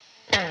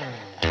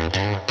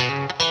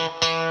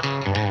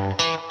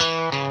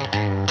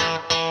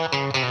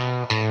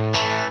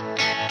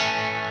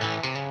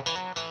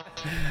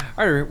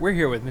All right, we're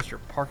here with Mr.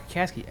 Parker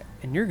Caskey,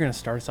 and you're going to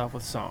start us off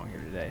with a song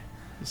here today.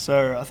 Yes,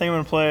 sir. I think I'm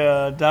going to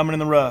play Diamond in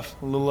the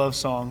Rough, a little love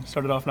song.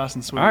 Started off nice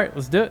and sweet. All right,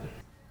 let's do it.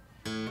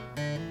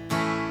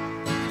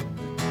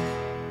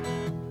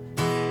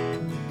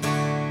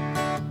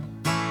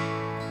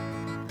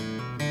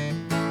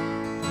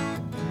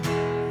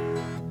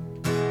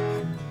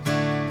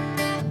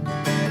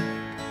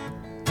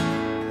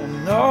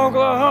 An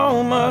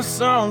Oklahoma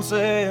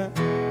sunset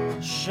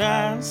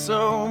shines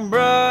so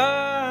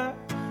bright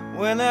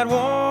when that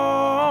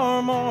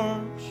warm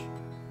orange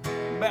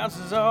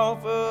bounces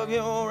off of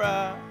your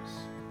eyes,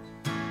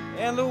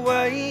 and the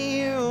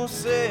way you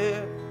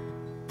sit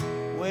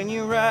when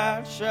you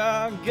ride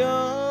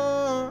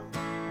shotgun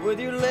with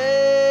your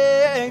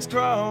legs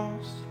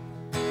crossed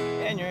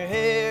and your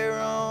hair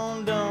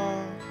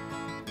undone.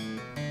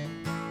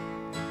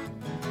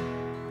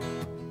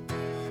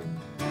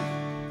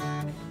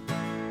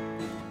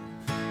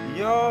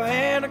 Your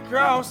hand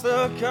across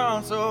the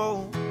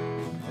console,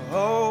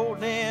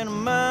 holding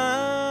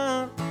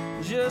mine,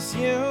 just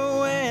you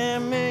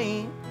and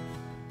me,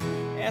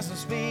 and some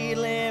speed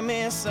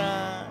limit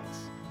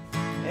signs.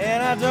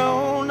 And I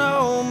don't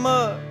know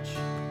much,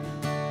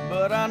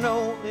 but I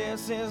know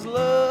this is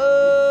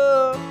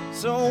love.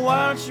 So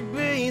why don't you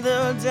be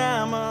the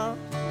diamond,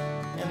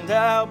 and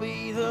I'll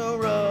be the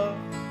rough.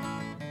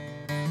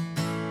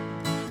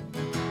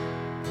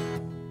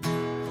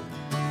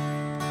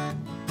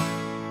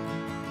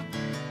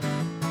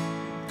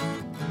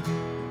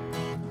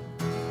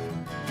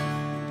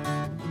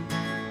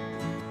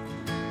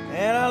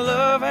 And I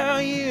love how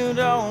you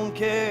don't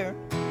care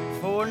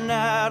for a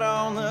night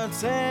on the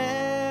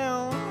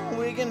town.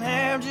 We can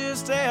have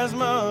just as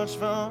much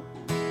fun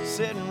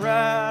sitting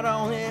right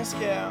on this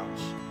couch.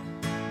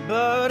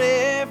 But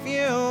if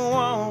you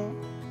want,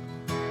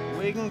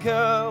 we can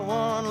cut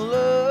one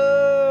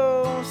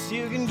loose.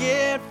 You can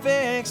get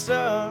fixed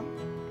up,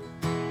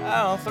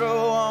 I'll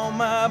throw on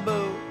my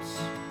boots.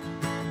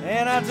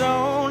 And I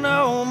don't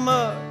know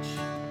much,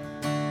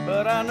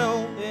 but I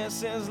know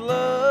this is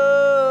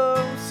love.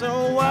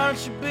 So why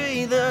don't you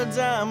be the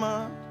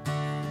diamond,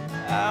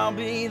 I'll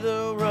be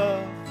the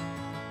rough.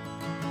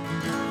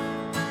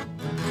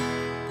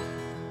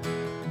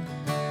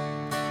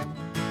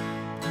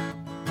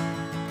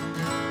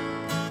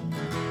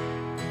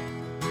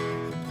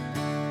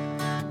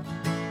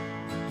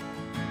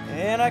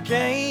 And I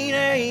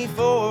can't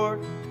afford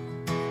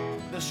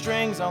the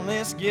strings on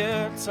this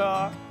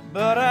guitar,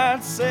 but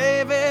I'd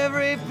save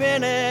every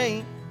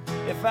penny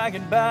if I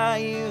could buy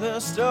you the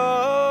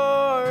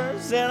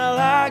stars. And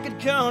I like it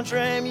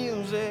country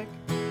music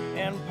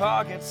and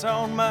pockets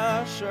on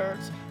my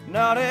shirts,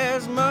 not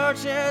as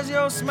much as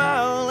your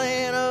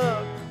smiling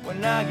up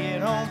when I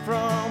get home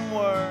from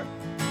work.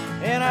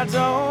 And I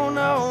don't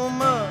know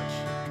much,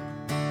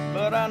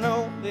 but I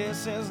know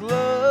this is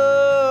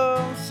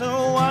love.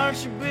 So why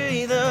don't you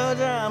be the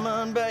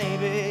diamond,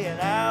 baby,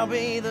 and I'll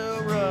be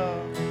the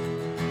rough.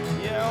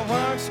 Yeah,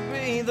 why don't you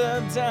be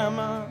the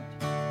diamond,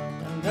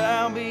 and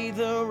I'll be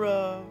the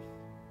rough.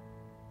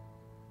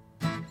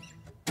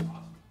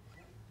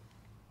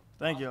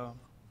 Thank y'all.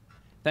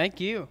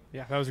 Thank you.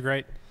 Yeah, that was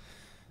great.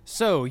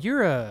 So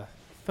you're a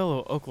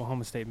fellow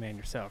Oklahoma State man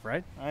yourself,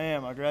 right? I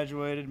am. I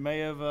graduated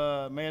May of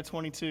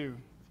 22.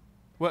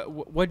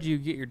 What did you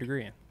get your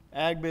degree in?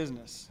 Ag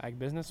business. Ag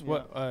business? Yeah.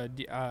 What?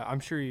 I'm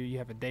sure you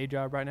have a day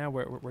job right now.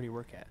 Where do you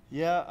work at?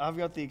 Yeah, I've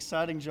got the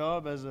exciting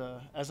job as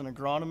an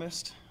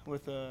agronomist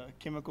with a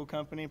chemical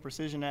company, a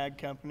precision ag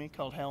company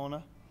called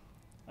Helena.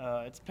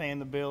 It's paying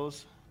the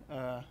bills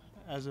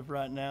as of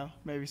right now.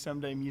 Maybe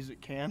someday music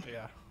can.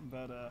 Yeah.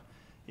 But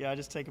yeah, I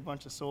just take a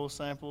bunch of soil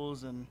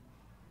samples and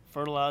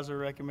fertilizer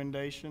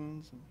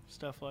recommendations and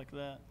stuff like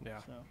that. Yeah.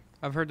 So.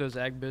 I've heard those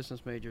ag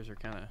business majors are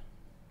kind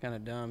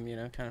of dumb,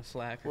 kind of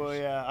slackers. Well,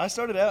 yeah, I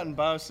started out in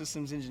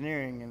biosystems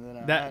engineering, and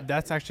then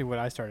That's actually what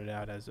I started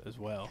out as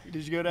well.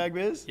 Did you go to ag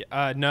biz?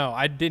 Yeah, no,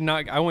 I did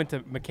not. I went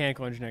to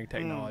mechanical engineering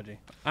technology.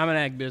 I'm an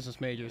ag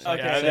business major. So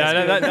Okay.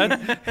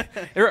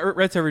 Yeah,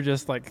 Rhett's over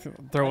just like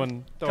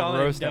throwing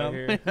roast out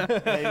here.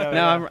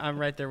 No, I'm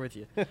right there with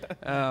you.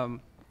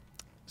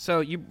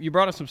 So you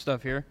brought us some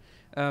stuff here.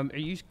 Are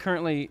you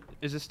currently?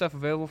 Is this stuff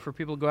available for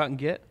people to go out and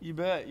get? You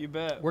bet.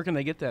 Where can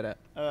they get that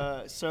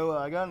at? So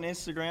I got an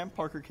Instagram,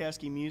 Parker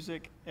Caskey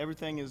Music.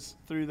 Everything is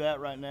through that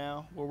right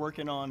now. We're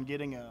working on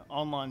getting an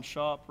online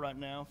shop right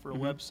now for a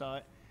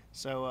website.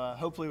 So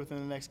hopefully within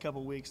the next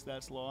couple weeks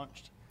that's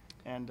launched.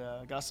 And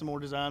got some more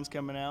designs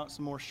coming out,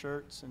 some more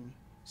shirts and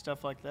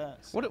stuff like that.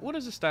 So. What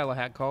is this style of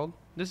hat called?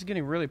 This is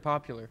getting really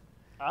popular.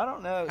 I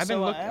don't know. I've so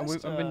been I looking.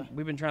 asked,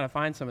 We've been trying to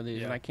find some of these,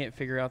 Yeah. and I can't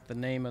figure out the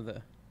name of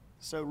the.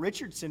 So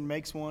Richardson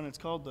makes one. It's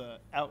called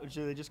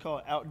they just call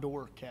it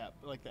outdoor cap,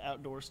 like the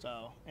outdoor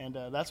style. And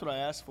that's what I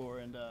asked for.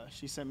 And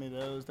she sent me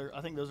those.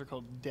 I think those are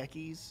called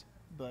deckies.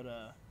 But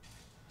I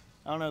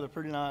don't know. They're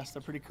pretty nice.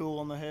 They're pretty cool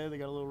on the head. They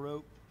got a little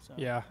rope. So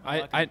Yeah,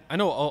 like 'em. I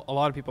know a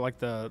lot of people like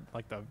the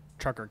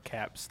trucker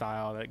cap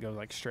style that goes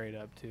like straight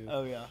up too.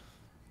 Oh yeah,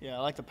 yeah. I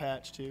like the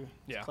patch too.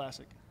 It's Yeah.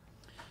 classic.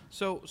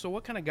 So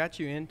what kind of got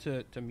you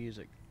into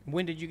music?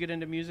 When did you get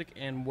into music,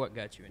 and what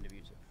got you into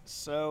music?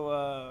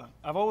 So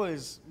I've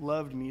always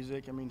loved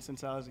music. I mean,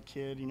 since I was a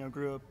kid,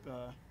 grew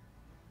up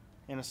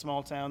in a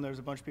small town. There was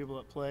a bunch of people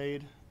that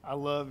played. I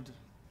loved,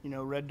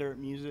 red dirt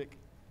music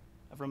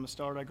from the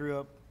start. I grew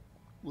up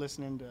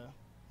listening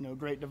to,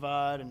 Great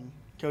Divide and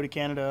Cody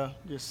Canada,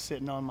 just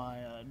sitting on my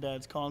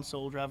dad's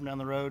console driving down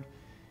the road.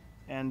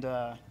 And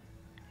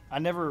I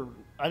never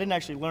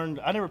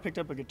picked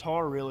up a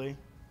guitar really,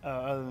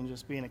 other than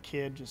just being a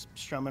kid, just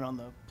strumming on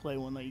the play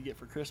one that you get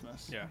for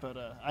Christmas. Yeah. But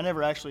I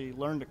never actually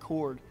learned a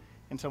chord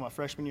until my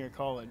freshman year of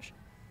college.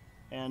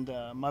 And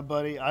my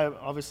buddy, I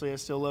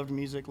still loved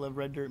music, loved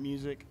red dirt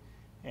music.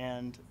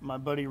 And my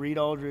buddy Reed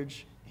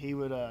Aldridge, he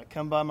would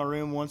come by my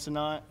room once a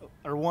night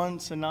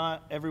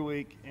every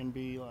week and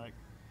be like,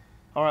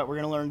 all right, we're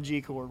going to learn a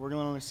G chord, we're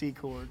going to learn a C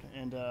chord.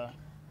 And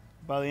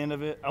by the end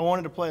of it, I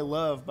wanted to play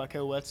Love by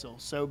Co Wetzel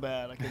so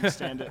bad, I couldn't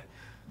stand it.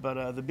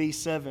 But the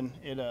B7,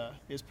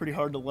 it's pretty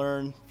hard to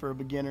learn for a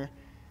beginner,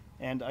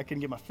 and I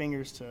couldn't get my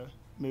fingers to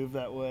move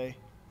that way.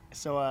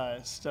 So I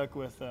stuck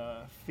with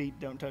Feet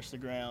Don't Touch the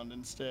Ground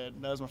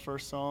instead. That was my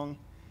first song.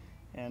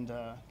 And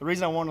the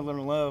reason I wanted to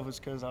learn Love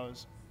was because I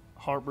was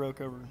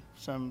heartbroken over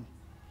some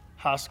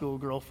high school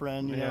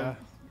girlfriend, you know,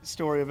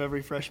 story of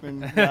every freshman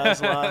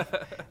guy's life.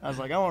 I was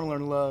like, I want to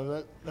learn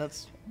Love.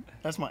 That's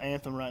my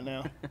anthem right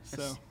now.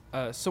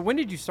 So when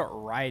did you start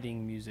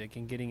writing music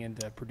and getting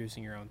into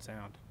producing your own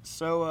sound?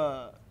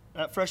 So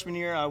that freshman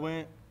year,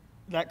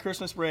 that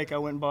Christmas break, I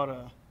went and bought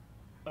a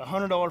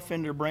 $100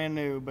 Fender brand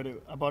new, but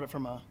I bought it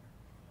from a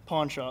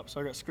pawn shop,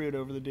 so I got screwed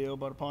over the deal.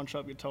 Bought a pawn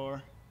shop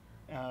guitar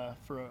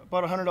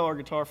bought a $100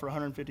 guitar for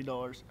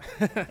 $150,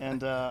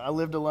 and I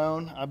lived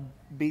alone. I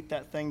beat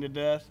that thing to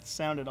death. It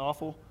sounded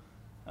awful,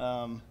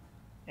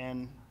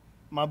 and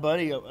my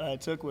buddy I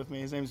took with me,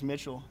 his name's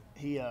Mitchell.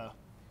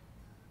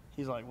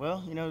 He's like,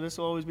 well, this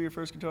will always be your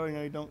first guitar.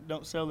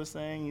 Don't sell this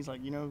thing. He's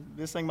like,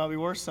 this thing might be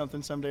worth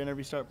something someday whenever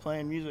you start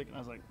playing music. And I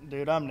was like,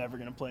 dude, I'm never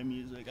gonna play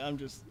music. I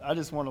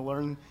just want to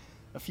learn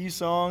a few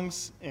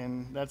songs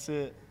and that's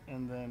it.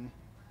 And then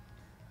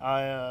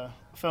I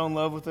fell in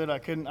love with it. I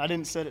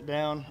didn't set it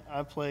down.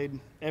 I played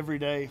every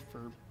day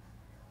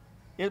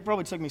it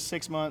probably took me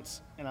 6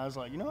 months, and I was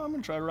like, I'm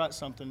gonna try to write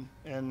something,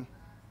 and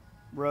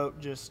wrote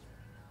just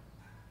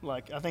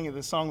I think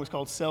the song was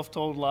called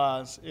Self-Told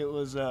Lies. It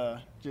was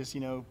just,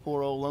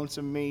 poor old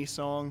lonesome me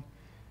song.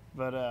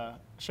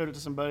 But showed it to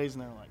some buddies,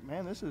 and they were like,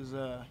 man, this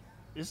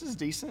is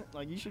decent.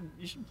 Like, you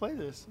should play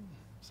this.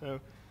 So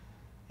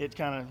it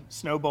kind of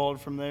snowballed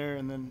from there.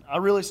 And then I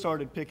really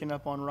started picking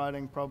up on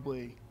writing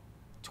probably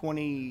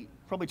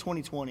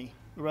 2020.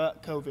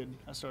 Right, COVID,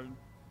 I started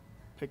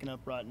picking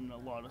up writing a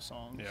lot of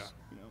songs. Yeah.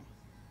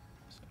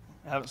 So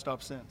I haven't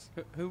stopped since.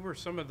 Who were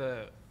some of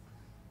the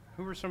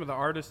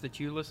artists that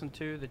you listened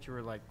to that you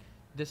were like,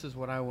 this is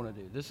what I want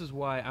to do. This is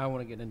why I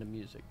want to get into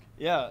music?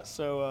 Yeah,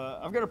 so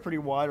I've got a pretty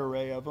wide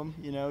array of them.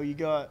 You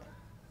got,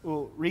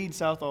 Reed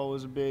Southall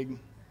was a big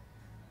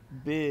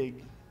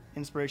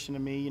inspiration to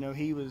me.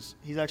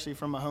 He's actually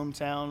from my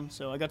hometown,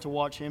 so I got to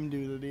watch him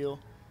do the deal.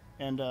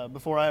 And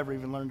before I ever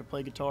even learned to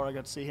play guitar, I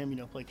got to see him,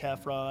 play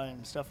calf fry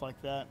and stuff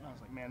like that. And I was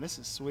like, man, this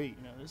is sweet.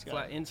 This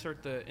guy.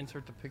 Insert the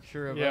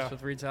picture of us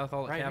with Reed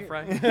Southall at calf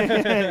fry.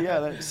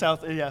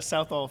 Yeah,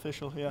 Southall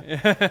official.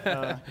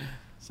 Yeah.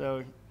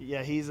 So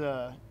yeah,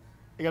 I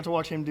got to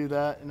watch him do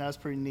that, and that was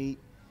pretty neat.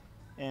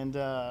 And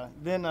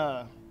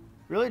then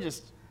really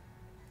just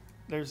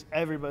there's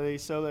everybody.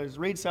 So there's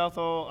Reed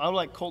Southall. I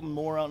like Colton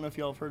Moore. I don't know if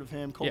y'all have heard of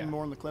him. Colton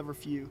Moore and the Clever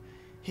Few.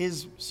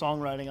 His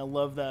songwriting, I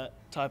love that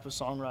type of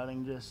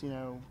songwriting.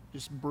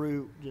 Just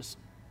brute, just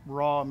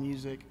raw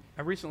music.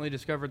 I recently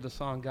discovered the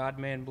song God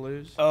Man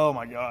Blues. Oh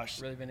my gosh!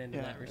 Really been into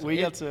that recently.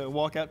 We got to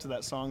walk out to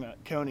that song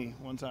at Coney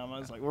one time. I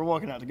was like, we're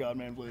walking out to God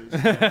Man Blues.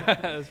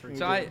 That's pretty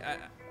so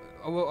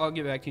I'll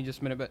get back to you in just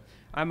a minute, but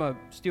I'm a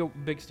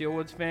big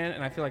Steelwoods fan,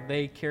 and I feel like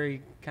they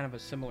carry kind of a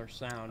similar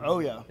sound. Oh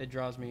yeah, it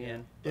draws me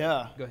in.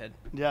 Yeah. Go ahead.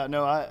 Yeah,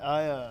 no,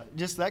 I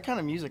just that kind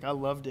of music, I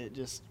loved it.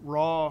 Just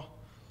raw.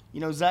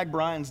 Zach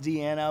Bryan's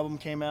Deanne album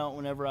came out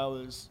whenever I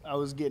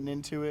was getting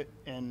into it,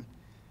 and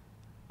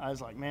I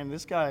was like, man,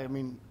 this guy,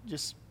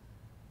 just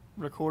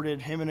recorded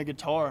him and a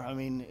guitar.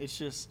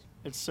 It's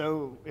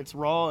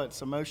raw,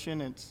 it's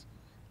emotion, it's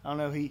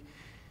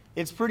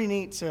pretty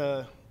neat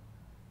to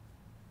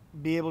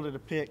be able to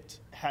depict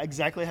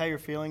exactly how you're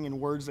feeling in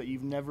words that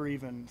you've never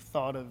even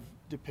thought of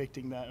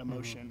depicting that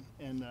emotion.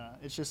 Mm-hmm. And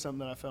it's just something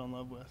that I fell in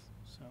love with.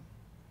 So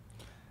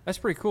that's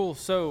pretty cool.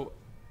 So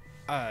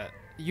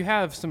you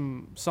have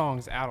some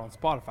songs out on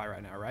Spotify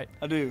right now, right?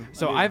 I do.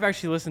 I've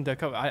actually listened to a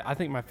couple. I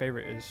think my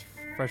favorite is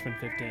Freshman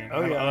 15.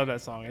 Oh yeah, I love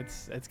that song.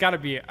 It's got to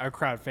be a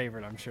crowd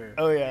favorite, I'm sure.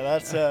 Oh yeah,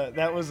 that's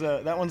that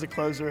one's a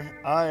closer.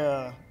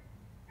 I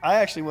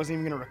actually wasn't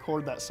even gonna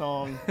record that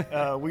song.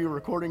 We were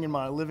recording in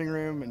my living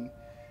room, and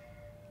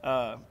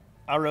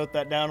I wrote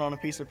that down on a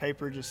piece of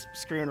paper, just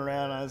screwing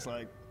around. I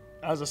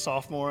was a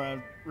sophomore.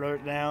 I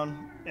wrote it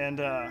down, and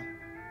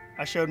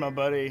I showed my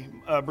buddy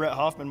Brett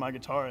Hoffman, my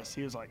guitarist.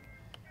 He was like,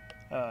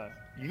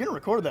 you're going to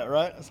record that,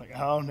 right? I was like,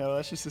 oh, no,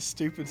 that's just a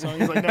stupid song.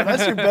 He's like, no,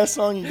 that's your best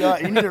song you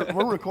got.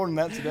 We're recording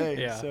that today.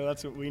 Yeah. So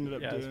that's what we ended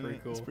up doing. That's pretty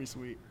cool. It's pretty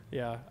sweet.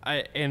 Yeah,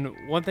 and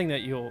one thing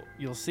that you'll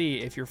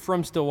see if you're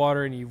from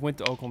Stillwater and you went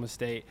to Oklahoma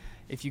State,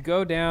 if you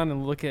go down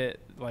and look at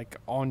like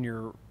on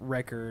your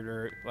record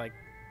or like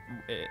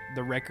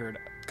the record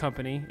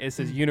company, it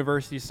says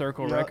University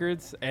Circle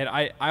Records, and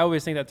I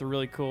always think that's a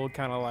really cool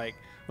kind of like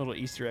little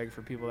Easter egg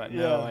for people that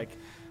know like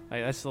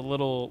that's a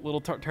little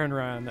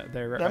turnaround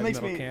there at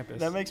Middle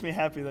Campus. That makes me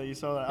happy that you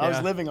saw that. I was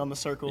living on the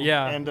Circle,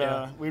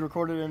 and we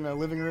recorded in a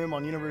living room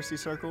on University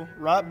Circle,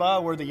 right by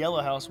where the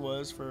Yellow House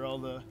was for all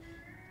the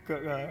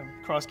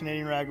Cross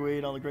Canadian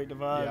Ragweed, all the Great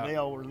Divide. Yeah. They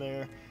all were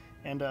there,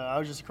 and I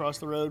was just across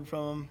the road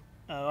from them.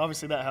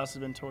 Obviously, that house has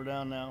been torn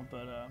down now,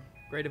 but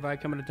Great Divide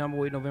coming to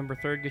Tumbleweed November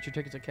 3rd. Get your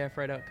tickets at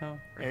calfrey.com.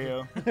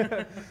 Ayo.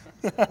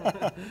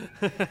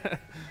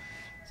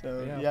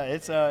 So yeah,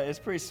 it's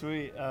pretty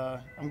sweet.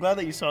 I'm glad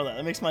that you saw that.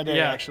 That makes my day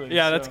actually.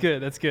 Yeah, so. That's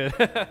good. That's good.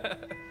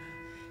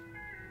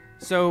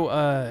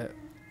 So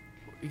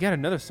you got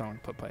another song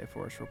to play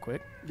for us real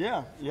quick.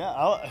 Yeah.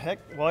 Heck,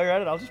 while you're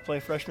at it, I'll just play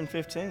Freshman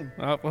 15.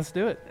 Oh, let's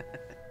do it.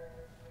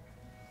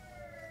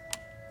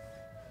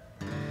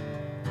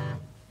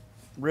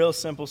 Real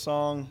simple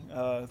song,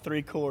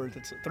 3 chords.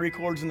 It's 3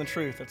 chords and the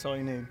truth. That's all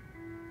you need.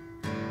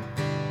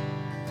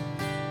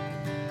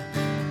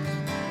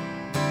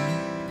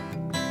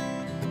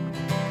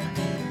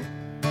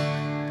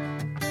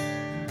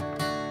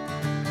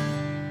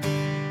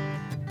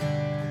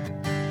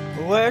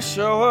 Well,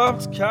 show up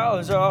to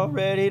college all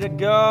ready to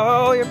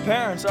go. Your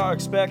parents are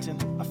expecting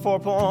a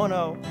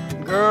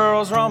 4.0.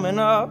 Girls roaming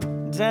up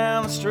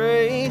down the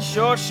street.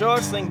 Short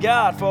shorts, thank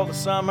God for the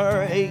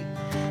summer heat.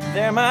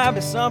 There might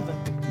be something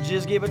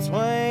just get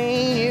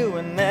between you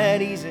and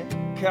that easy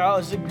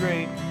college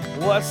degree.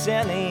 What's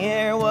in the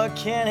air? What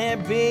can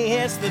it be?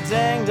 It's the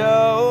danged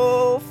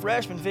old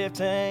Freshman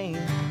 15.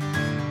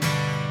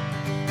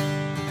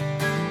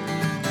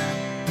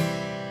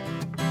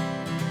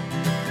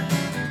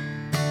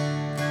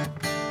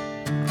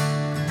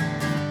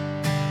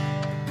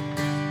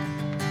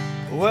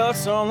 Well,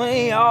 it's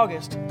only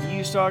August,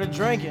 you started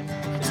drinking.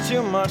 It's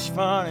too much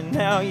fun and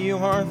now you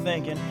aren't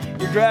thinking.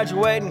 You're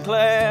graduating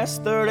class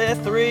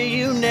 33,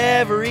 you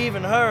never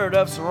even heard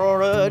of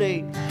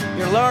sorority.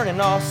 You're learning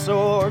all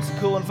sorts of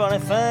cool and funny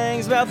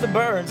things about the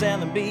birds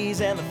and the bees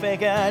and the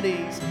fake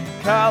IDs.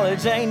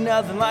 College ain't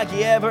nothing like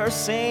you ever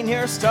seen.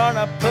 You're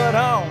starting to put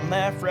on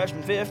that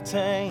Freshman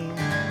 15.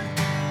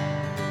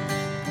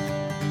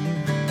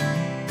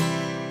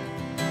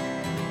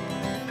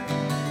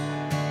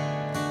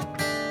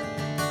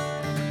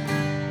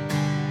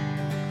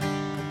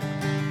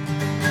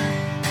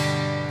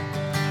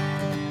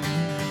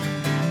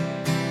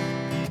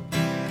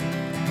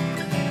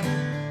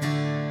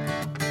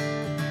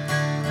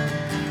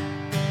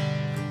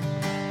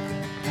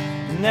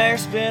 Now you're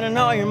spending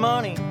all your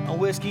money on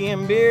whiskey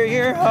and beer.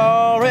 You're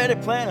already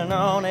planning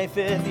on a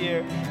 5th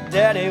year.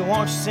 Daddy,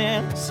 won't you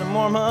send some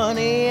more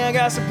money? I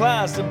got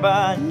supplies to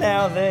buy,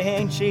 now they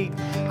ain't cheap.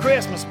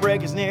 Christmas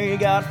break is near, you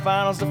got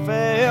finals to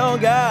fail.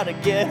 Gotta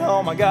get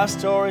home, I got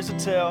stories to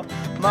tell.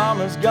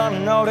 Mama's gonna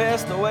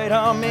notice the weight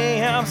on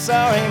me. I'm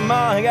sorry,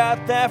 Ma, I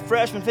got that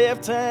Freshman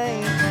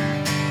 15.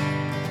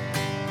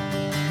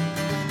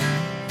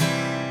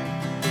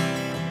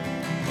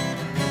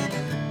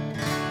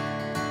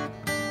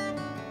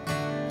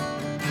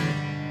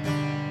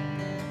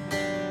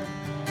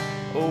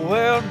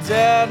 Well,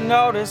 Dad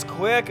noticed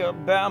quick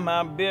about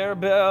my beer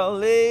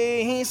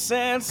belly. He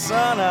said,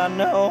 son, I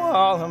know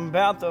all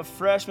about the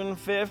Freshman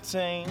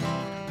 15.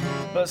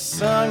 But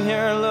son,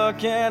 you're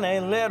looking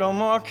a little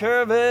more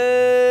curvy.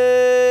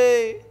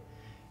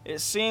 It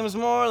seems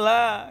more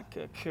like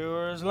a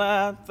Coors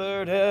Light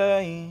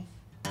 30.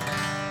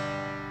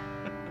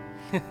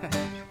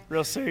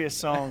 Real serious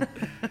song.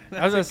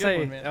 I was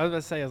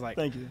gonna say, I was like,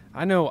 thank you.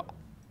 I know.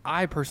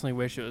 I personally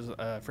wish it was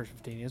freshman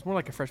 15. It's more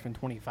like a freshman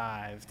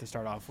 25 to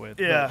start off with.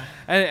 Yeah.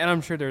 But, and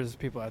I'm sure there's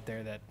people out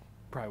there that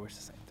probably wish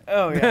the same thing.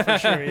 Oh yeah, for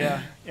sure.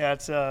 Yeah.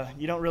 It's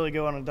you don't really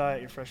go on a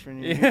diet your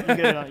freshman year.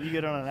 You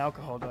get on an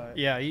alcohol diet.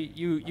 Yeah.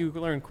 You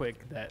learn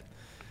quick that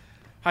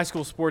high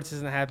school sports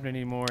isn't happening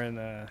anymore, and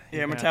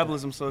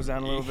metabolism slows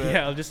down a little bit.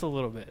 Yeah, just a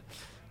little bit.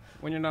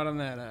 When you're not on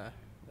that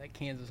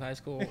Kansas high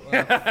school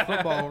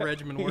football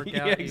regimen workout.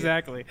 Yeah,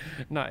 exactly.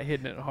 Not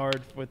hitting it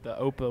hard with the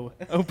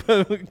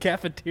OPA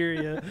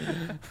cafeteria.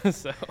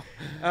 So,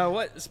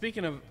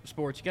 Speaking of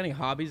sports, you got any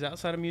hobbies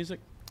outside of music?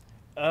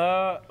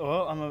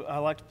 Well, I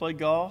like to play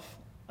golf.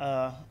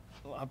 I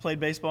played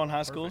baseball in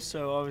high school,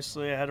 so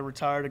obviously I had to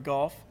retire to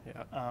golf.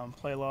 Yeah.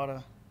 Play a lot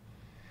of.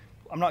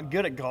 I'm not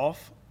good at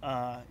golf.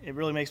 It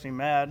really makes me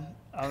mad.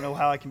 I don't know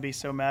how I can be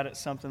so mad at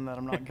something that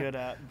I'm not good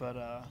at,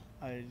 but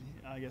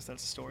I guess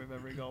that's the story of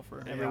every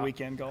golfer, every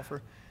weekend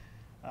golfer.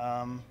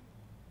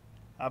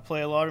 I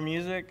play a lot of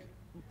music,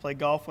 play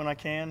golf when I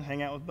can,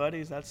 hang out with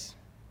buddies. That's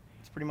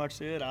pretty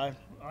much it. I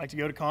like to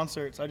go to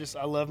concerts.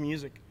 I love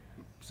music.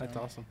 So. That's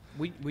awesome.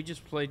 We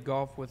just played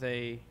golf with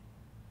a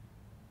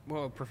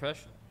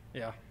professional.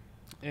 Yeah.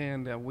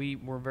 And we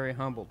were very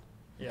humbled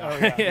Yeah, Oh,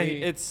 yeah.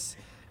 it's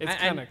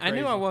kind of I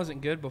knew I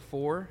wasn't good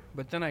before,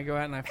 but then I go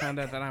out and I found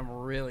out that I'm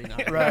really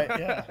not. Right.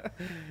 Yeah.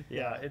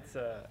 Yeah, it's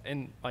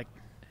and like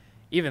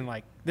even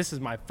like this is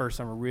my first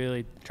summer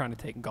really trying to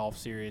take golf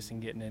serious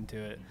and getting into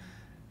it,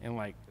 and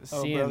like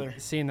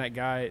seeing that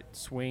guy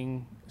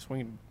swing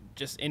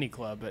just any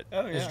club, but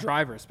his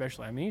driver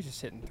especially. I mean, he's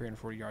just hitting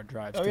 340-yard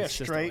drives. Oh yeah,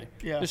 consistently, straight.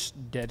 Yeah.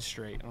 just dead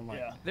straight. And I'm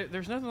like,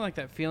 There's nothing like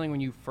that feeling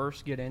when you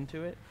first get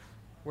into it,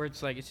 where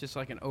it's like it's just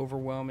like an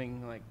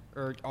overwhelming like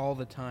urge all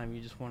the time.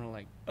 You just want to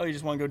like. Oh, you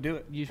just want to go do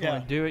it. You just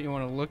want to do it. You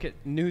want to look at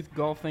new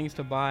golf things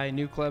to buy,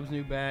 new clubs,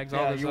 new bags.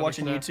 All this you're other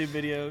watching stuff. YouTube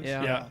videos.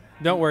 Yeah.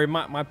 Don't worry,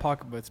 my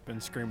pocketbook's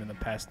been screaming the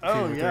past 2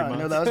 or 3 months.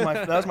 No,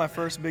 that was my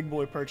first big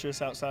boy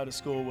purchase outside of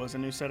school was a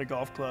new set of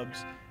golf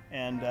clubs,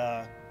 and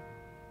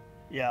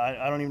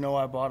I don't even know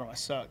why I bought them. I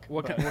suck.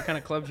 What kind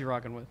of clubs you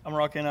rocking with? I'm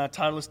rocking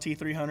Titleist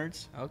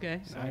T300s. Okay,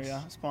 So nice.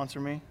 yeah,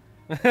 sponsor me.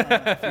 If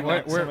you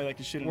want somebody that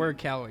can shoot 'em. We're a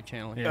Callaway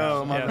channel here.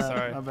 Oh, my bad.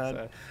 Sorry. My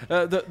bad.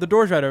 So, the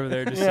door's right over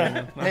there. Just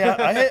saying.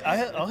 Hey,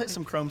 I'll hit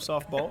some chrome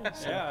softballs.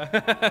 So.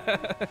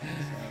 Yeah.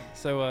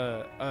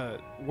 So,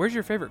 where's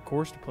your favorite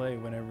course to play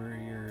whenever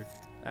you're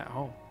at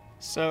home?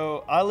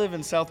 So I live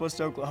in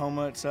Southwest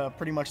Oklahoma. It's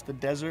pretty much the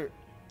desert.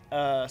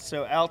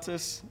 So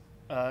Altus,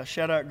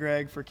 shout out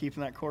Greg for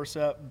keeping that course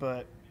up,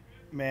 but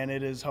man,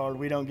 it is hard.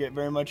 We don't get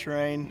very much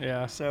rain.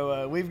 Yeah.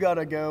 So we've got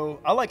to go.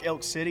 I like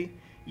Elk City.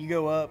 You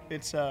go up.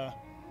 It's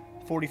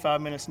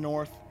 45 minutes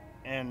north,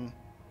 and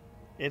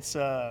it's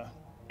a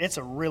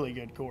really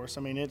good course.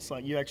 I mean, it's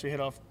like you actually hit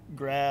off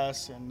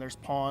grass, and there's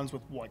ponds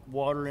with like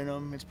water in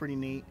them. It's pretty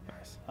neat.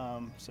 Nice.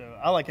 So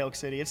I like Elk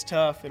City. It's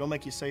tough. It'll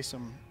make you say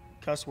some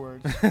cuss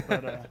words,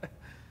 but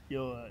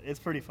it's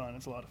pretty fun.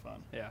 It's a lot of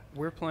fun. Yeah.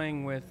 We're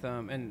playing with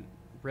and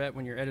Brett,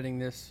 when you're editing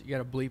this, you got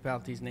to bleep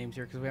out these names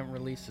here because we haven't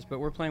released this. But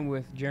we're playing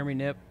with Jeremy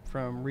Knipp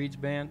from Reed's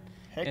band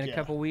Heck in yeah. a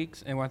couple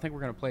weeks, and I think we're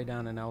gonna play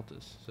down in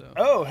Altus. So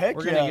Oh, heck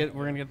we're yeah.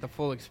 gonna get the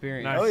full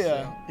experience. Nice. Oh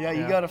yeah, So, yeah.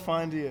 You got to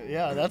find you.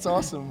 Yeah, that's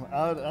awesome.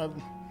 I'll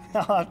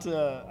have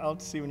to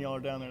see when y'all are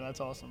down there. That's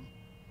awesome.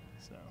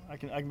 So I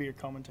can be your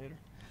commentator.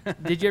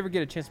 Did you ever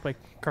get a chance to play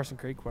Carson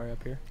Creek while you're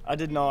up here? I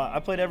did not. I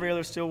played every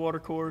other Stillwater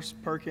course,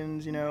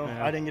 Perkins.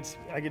 Yeah. I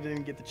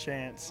didn't get the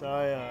chance.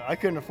 I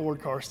couldn't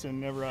afford Karsten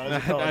whenever I was a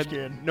college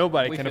kid.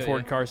 Nobody We can feel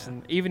afford ya.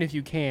 Carson. Even if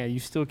you can, you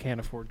still can't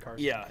afford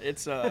Carson. Yeah,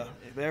 it's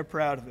they're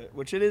proud of it,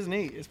 which it is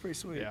neat. It's pretty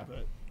sweet. Yeah.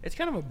 But It's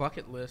kind of a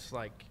bucket list.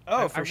 Like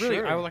Oh, I for really,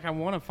 sure. I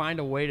want to find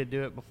a way to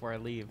do it before I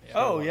leave.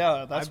 oh So,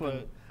 yeah, that's I've what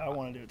been- I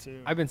want to do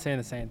too. I've been saying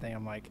the same thing.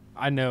 I'm like,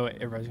 I know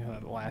everybody's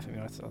gonna laugh at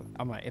me.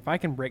 I'm like, if I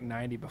can break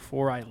 90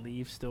 before I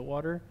leave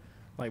Stillwater,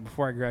 like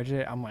before I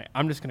graduate, I'm like,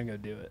 I'm just gonna go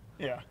do it.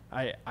 Yeah.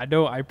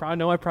 I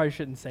probably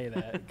shouldn't say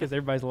that because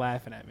everybody's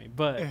laughing at me,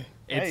 but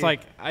it's Hey.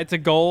 like it's a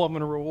goal. I'm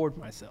gonna reward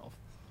myself.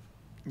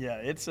 Yeah,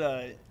 it's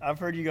I've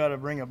heard you got to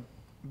bring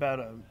about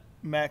a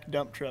Mack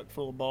dump truck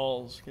full of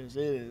balls because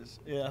it is.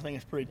 Yeah, I think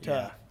it's pretty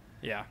tough.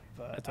 Yeah,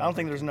 But That's I don't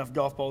think there's enough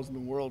golf balls in the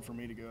world for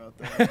me to go out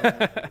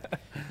there.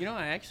 You know,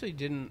 I actually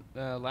didn't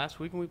last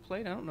week when we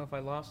played. I don't know if I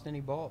lost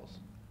any balls,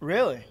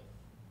 Really?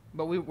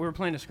 but we were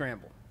playing a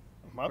scramble.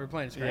 My- We were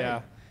playing a scramble.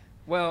 yeah.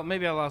 Well,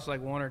 maybe I lost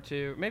like one or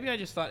two. Maybe I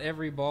just thought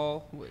every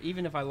ball,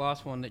 even if I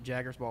lost one, that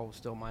Jagger's ball was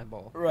still my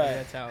ball. Maybe Right.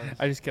 that's how it is.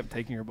 I just kept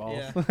taking your balls.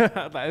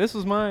 Yeah. Like, this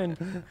was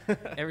mine.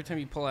 Every time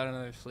you pull out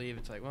another sleeve,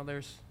 it's like, well,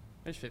 there's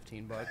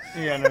 $15,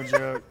 Yeah, no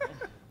joke.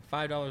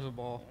 $5 a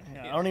ball.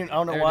 Yeah, I don't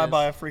know There why it I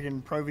buy is. a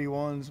freaking Pro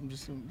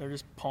V1s. they're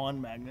just pawn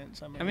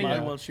magnets. I mean, I mean, might as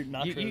yeah. well shoot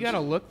nitros. You got to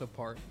look the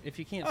part. If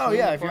you can't. Oh swing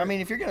yeah, the part,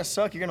 if you're gonna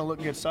suck, you're gonna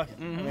look good sucking.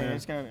 I mean,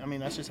 Yeah. I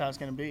mean, that's just how it's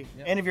gonna be.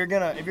 Yeah. And if you're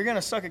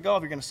gonna suck at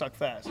golf, you're gonna suck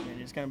fast. I mean,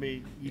 it's gonna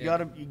be. You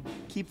Yeah. you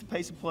keep the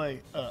pace of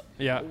play up.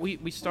 Yeah.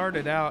 we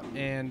started out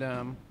and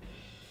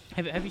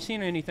have you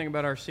seen anything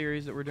about our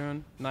series that we're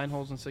doing? 9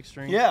 holes and 6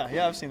 strings.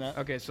 Yeah, I've seen that.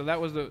 Okay, so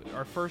that was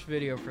our first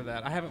video for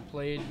that. I haven't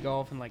played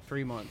golf in like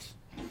 3 months,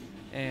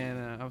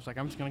 and I was like,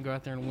 I'm just gonna go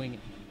out there and wing it.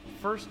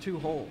 First 2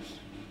 holes,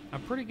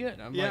 I'm pretty good.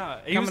 I'm Yeah,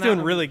 like, he was coming doing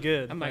out, really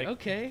good. I'm like,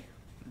 okay,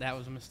 that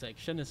was a mistake.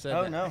 Shouldn't have said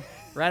Oh that. no.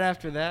 Right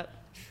after that,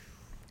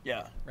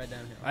 Yeah. right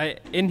downhill.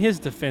 In his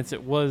defense,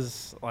 it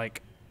was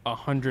like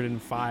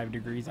 105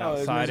 degrees Oh, it was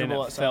outside, and it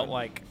miserable felt outside.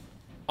 like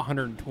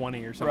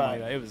 120 or something Right.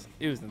 like that.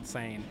 It was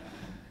insane,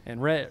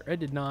 and Red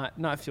did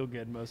not feel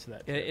good most of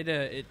that.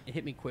 It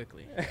hit me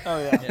quickly. Oh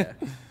yeah. Yeah.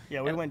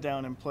 Yeah, we went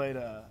down and played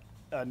a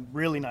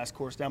really nice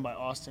course down by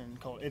Austin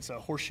called it's a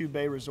Horseshoe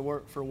Bay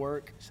Resort for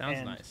work. Sounds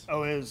And- nice.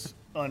 Oh, it was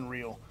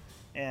unreal.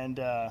 And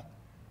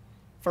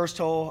first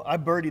hole, I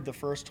birdied the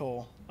first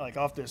hole like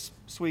off this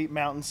sweet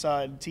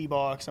mountainside tee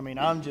box. I mean,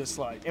 I'm just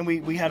like, and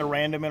we had a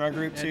random in our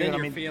group And too. then and I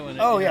you're mean, feeling it,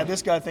 oh yeah. yeah,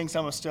 this guy thinks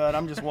I'm a stud.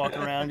 I'm just walking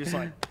around just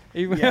like,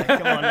 Even- yeah,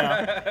 come on now.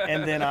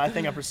 And then I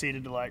think I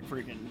proceeded to like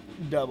freaking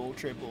double,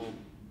 triple,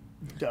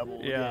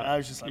 double. Yeah. I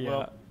was just like, Yeah.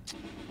 well,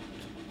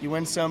 you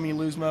win some, you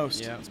lose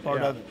most. Yeah. It's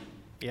part Yeah. of it.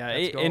 Yeah,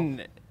 That's golf.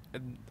 and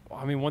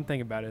I mean, one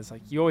thing about it is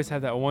like you always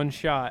have that one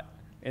shot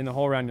in the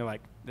whole round. You're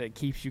like that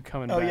keeps you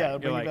coming Oh back. yeah, You're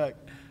bring like, it back.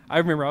 I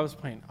remember I was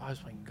playing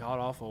god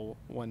awful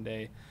one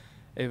day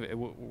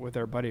with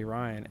our buddy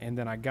Ryan, and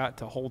then I got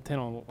to hole 10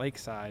 on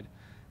Lakeside,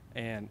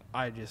 and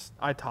I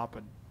topped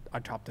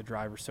the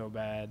driver so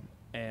bad,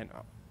 and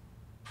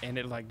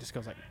it like just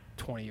goes like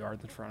 20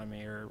 yards in front of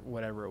me or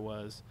whatever it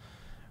was,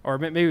 or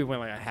maybe it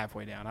went like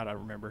halfway down. I don't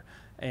remember.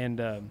 And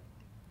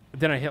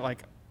then I hit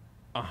like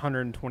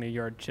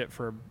 120-yard chip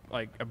for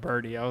like a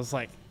birdie. I'm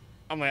like,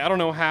 I don't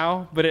know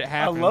how, but it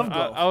happened. I love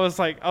golf. I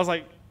was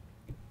like,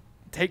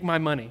 take my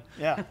money.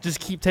 Yeah. Just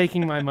keep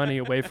taking my money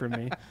away from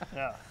me.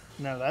 Yeah.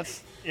 No,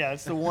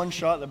 it's the one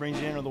shot that brings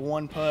you in, or the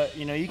one putt.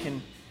 You know, you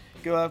can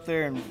go out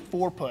there and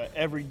 4-putt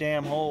every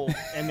damn hole,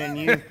 and then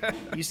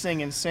you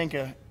sing and sink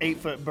a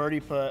 8-foot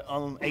birdie putt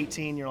on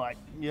 18. You're like,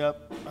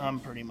 yep, I'm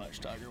pretty much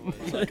Tiger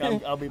Woods. Like,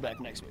 I'll be back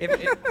next week.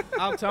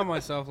 I'll tell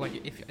myself, like,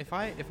 if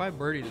I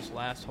birdie this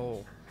last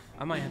hole,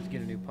 I might have to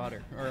get a new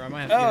putter, or I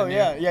might have to get a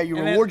new. Yeah, you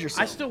and reward then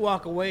yourself. I still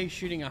walk away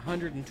shooting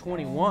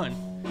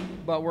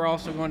 121, but we're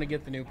also going to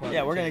get the new putter.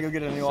 Yeah, we're going to go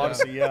get a new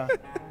Odyssey, yeah.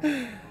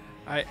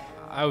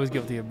 I was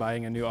guilty of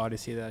buying a new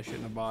Odyssey that I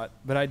shouldn't have bought,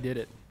 but I did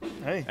it.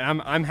 Hey.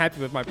 And I'm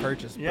happy with my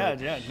purchase. Yeah,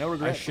 but no I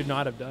regrets. should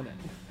not have done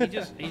it.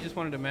 He just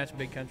wanted to match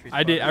Big Country's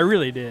I did. putter. I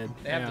really did.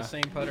 They have the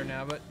same putter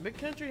now, but Big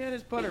Country had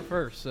his putter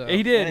first. So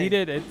He did. Hey, He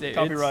did.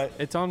 copyright.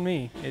 It's on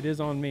me. It is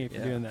on me for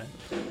Yeah. doing that.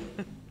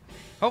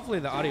 hopefully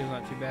the audio's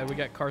not too bad. We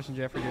got Carson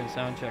Jeffrey doing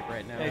sound check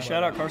right now. Hey,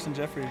 shout out Carson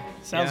Jeffrey.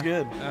 Sounds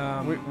good.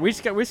 We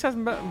just got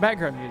some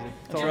background music.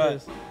 That's all right. it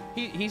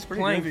is. He's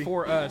Pretty playing groovy.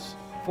 for us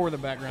for the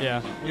background. Yeah.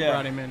 music. We Yeah.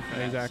 brought him in for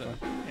that, Exactly.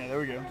 so, Yeah, there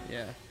we go.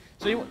 yeah.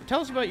 So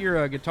tell us about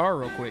your guitar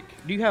real quick.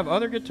 Do you have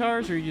other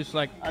guitars, or you just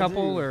like I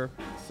couple, do. or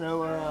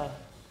So,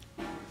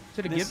 is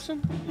it a This-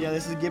 Gibson? yeah,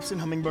 this is a Gibson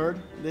Hummingbird.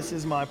 This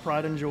is my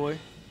pride and joy.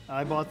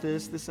 I bought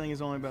this. This thing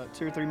is only about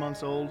 2 or 3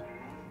 months old.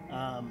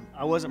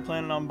 I wasn't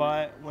planning on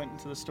buying it. Went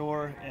into the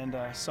store and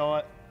saw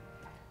it.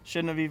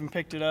 Shouldn't have even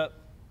picked it up,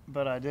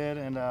 but I did,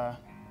 and I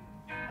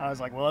was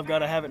like, well, I've got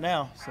to have it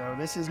now. So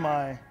this is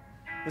my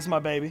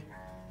baby.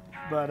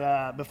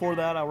 But before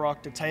that, I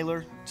rocked a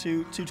Taylor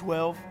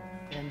 212,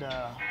 and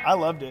I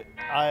loved it.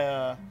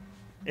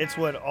 It's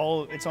on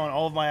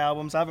all of my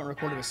albums. I haven't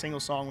recorded a single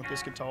song with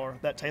this guitar.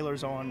 That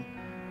Taylor's on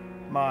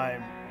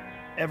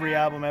every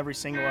album, every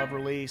single I've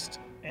released,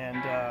 and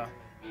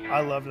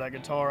I loved that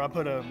guitar. I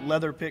put a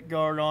leather pick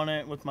guard on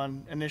it with my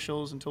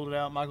initials and tooled it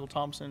out. Michael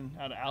Thompson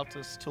out of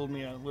Altus tooled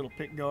me a little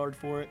pick guard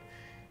for it,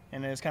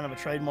 and it's kind of a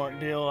trademark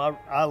deal.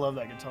 I love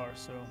that guitar.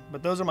 So,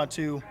 but those are my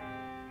two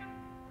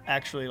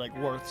actually like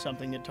worth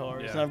something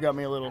guitars. Yeah. And I've got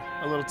me a little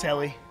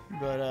telly,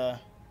 but other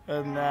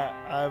than that,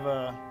 I've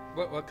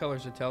What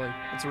color's the telly?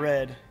 it's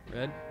red.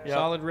 Red? Yep.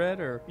 Solid red,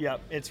 or?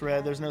 Yep, it's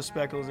red. There's no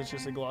speckles. It's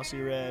just a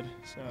glossy red.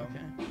 So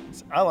Okay.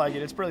 I like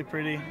it. It's really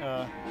pretty.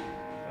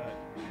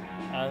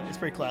 It's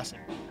pretty classic.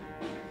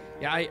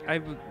 Yeah, I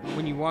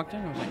when you walked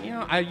in, I was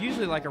like, I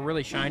usually like a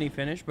really shiny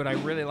finish, but I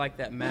really like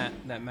that matte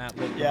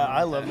look. Yeah,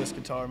 I love that. this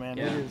guitar, man.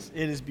 Yeah.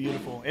 It is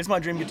beautiful. It's my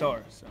dream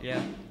guitar. So.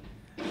 Yeah.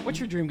 What's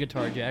your dream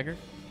guitar, Jagger?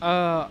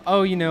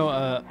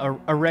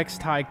 A Rex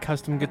Tie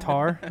custom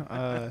guitar.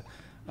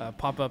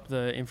 Pop up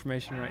the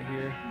information right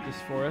here just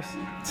for us.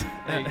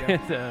 There you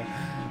go.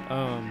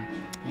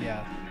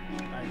 Yeah.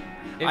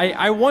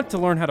 I want to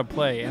learn how to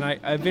play, and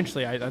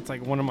that's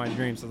like one of my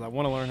dreams is I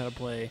want to learn how to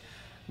play,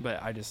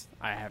 but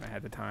I haven't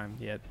had the time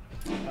yet.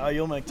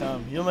 You'll make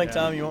time. You'll make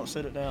time. You won't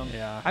sit it down.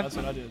 Yeah. That's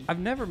what I did. I've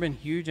never been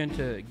huge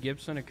into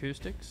Gibson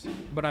acoustics,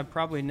 but I've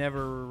probably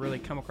never really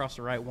come across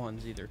the right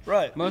ones either.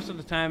 Right. Most of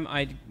the time,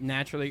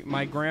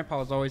 my grandpa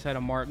has always had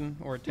a Martin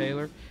or a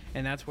Taylor,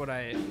 and that's what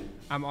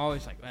I'm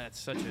always like, that's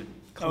such a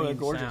clean they're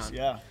gorgeous. sound.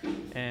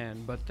 Yeah.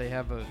 But they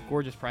have a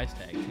gorgeous price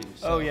tag too.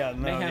 So Oh yeah. they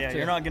No. have Yeah. to-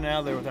 You're not getting out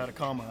of there without a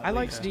comma. I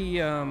like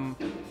the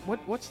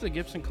what's the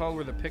Gibson called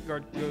where the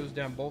pickguard goes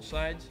down both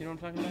sides? You know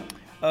what I'm talking about?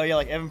 Oh yeah,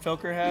 like Evan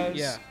Felker has.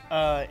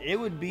 Yeah. It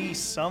would be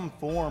some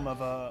form of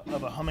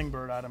a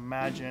hummingbird, I'd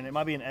imagine. It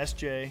might be an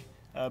SJ,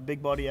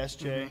 big body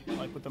SJ,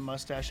 like with the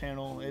mustache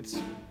handle.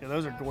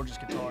 Those are gorgeous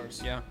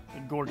guitars. Yeah.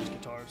 They're gorgeous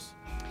guitars.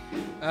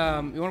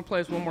 You want to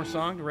play us one more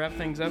song to wrap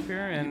things up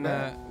here? And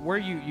where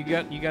you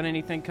got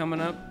anything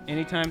coming up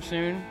anytime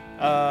soon?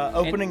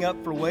 Opening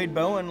up for Wade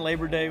Bowen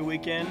Labor Day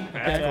weekend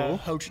That's at cool.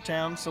 Ho Chi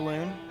Town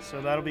Saloon,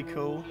 so that'll be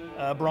cool.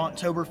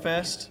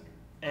 Brontoberfest,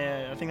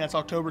 I think that's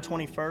October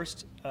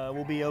 21st.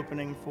 We'll be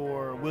opening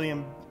for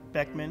William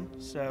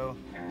Beckman, so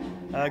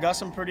got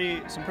some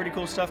pretty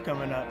cool stuff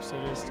coming up. So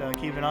just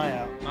keep an eye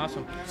out.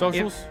 Awesome.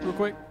 Socials, real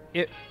quick.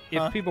 If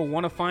people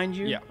want to find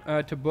you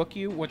Yeah. to book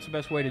you, what's the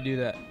best way to do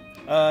that?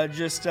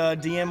 Just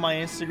DM my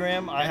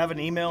Instagram. I have an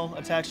email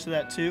attached to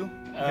that too.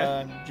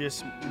 Okay.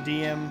 Just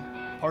DM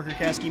Parker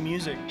Caskey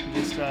Music.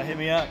 Just hit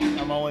me up.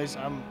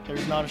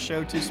 There's not a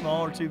show too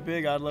small or too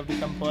big. I'd love to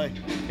come play.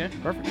 Okay,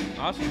 perfect.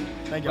 Awesome.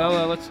 Thank you.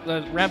 Well, let's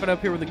wrap it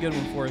up here with a good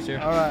one for us here.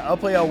 All right, I'll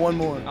play out one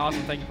more.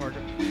 Awesome. Thank you,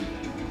 Parker.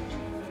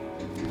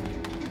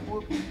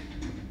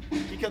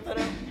 Can you cut that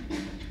out?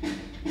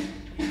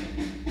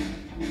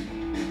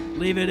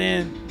 Leave it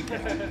in.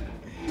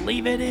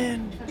 Leave it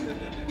in.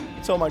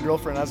 I told my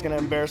girlfriend I was going to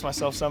embarrass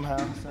myself somehow.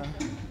 So.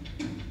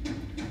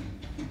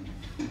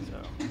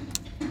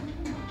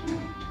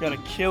 Got a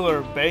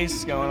killer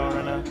bass going on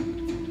right now.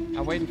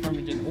 I'm waiting for him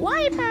to just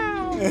wipe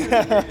out.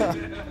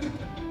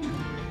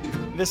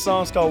 This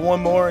song's called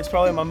One More. It's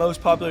probably my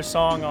most popular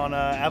song on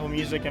Apple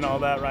Music and all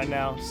that right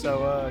now.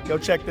 So go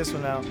check this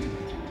one out.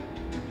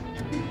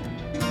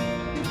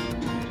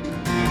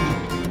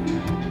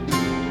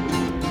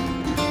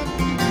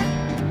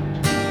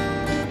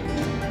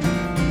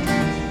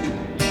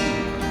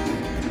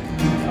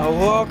 I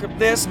woke up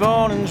this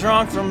morning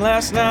drunk from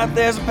last night.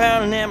 There's a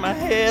pounding in my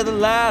head, the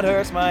light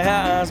hurts my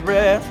eyes,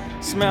 breath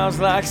smells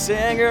like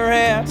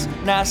cigarettes.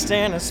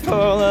 Nightstand is full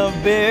of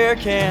beer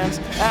cans.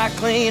 I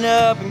clean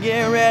up and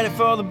get ready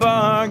for the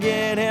bar.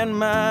 Get in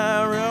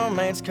my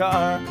roommate's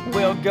car.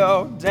 We'll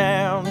go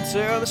down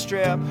to the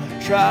strip,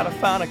 try to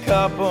find a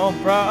couple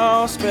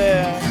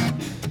prospects.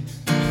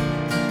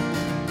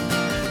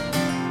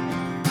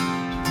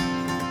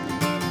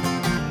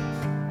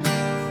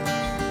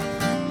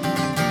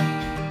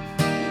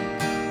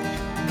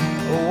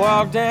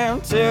 Walk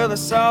down to the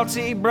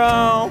Salty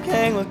Bronc,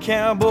 hang with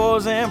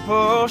cowboys and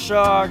pool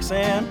sharks,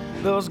 and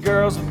those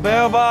girls with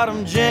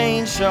bell-bottom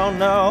jeans sure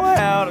know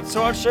how to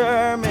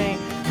torture me.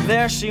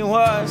 There she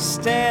was,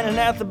 standing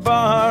at the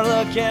bar,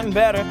 looking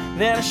better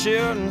than a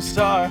shooting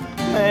star.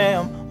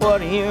 Ma'am,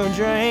 what are you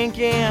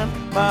drinking?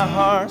 My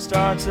heart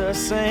starts to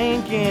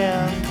sink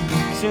in.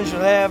 Soon she'll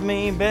have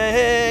me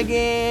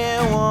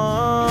begging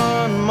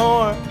one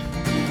more.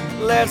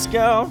 Let's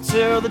go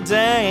to the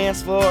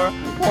dance floor.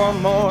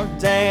 One more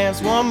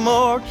dance, one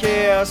more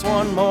kiss,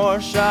 one more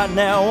shot,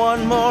 now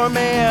one more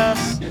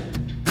miss.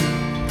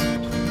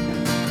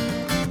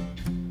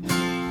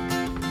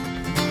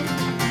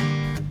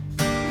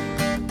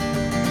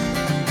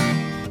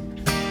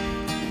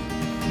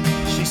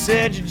 She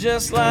said, you're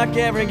just like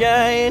every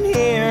guy in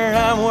here.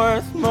 I'm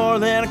worth more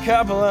than a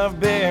couple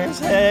of beers.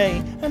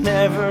 Hey, I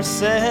never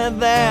said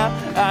that.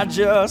 I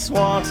just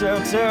want to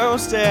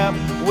two-step.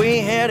 We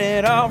hit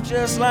it off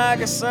just like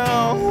a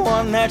song,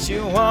 one that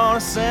you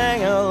want to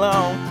sing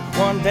along.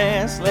 One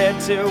dance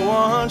led to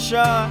one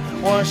shot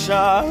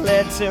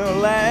led to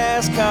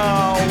last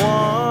call.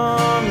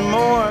 One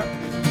more,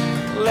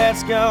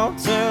 let's go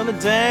to the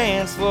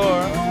dance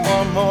floor.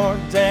 One more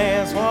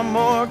dance, one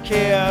more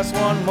kiss,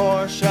 one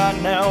more shot,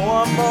 now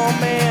one more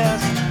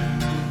miss.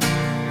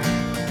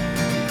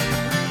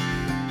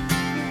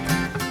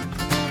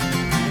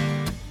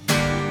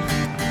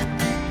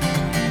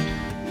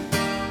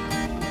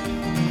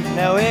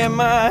 Now in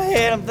my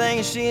head I'm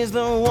thinking she's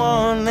the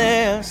one.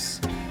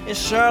 This is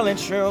surely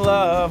true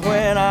love.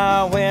 When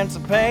I went to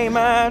pay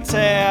my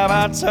tab,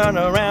 I turned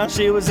around,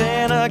 she was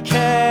in a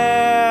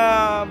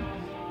cab.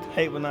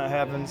 Hate when that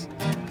happens.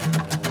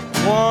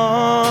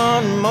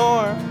 One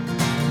more,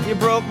 you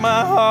broke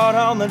my heart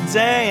on the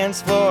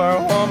dance floor.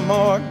 One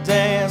more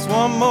dance,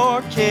 one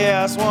more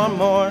kiss, one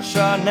more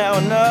shot, now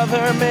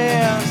another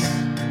miss.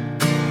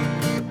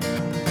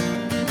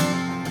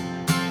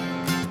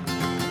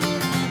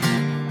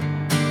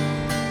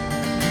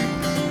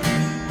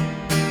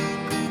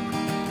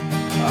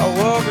 I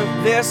woke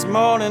up this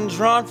morning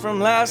drunk from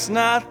last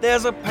night.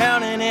 There's a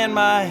pounding in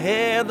my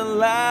head, the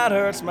light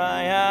hurts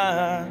my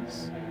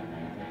eyes.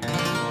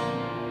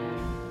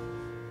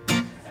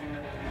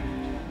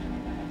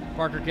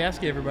 Parker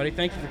Caskey, everybody.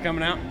 Thank you for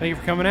coming out. Thank you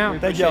for coming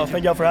out. Thank y'all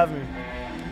for having me.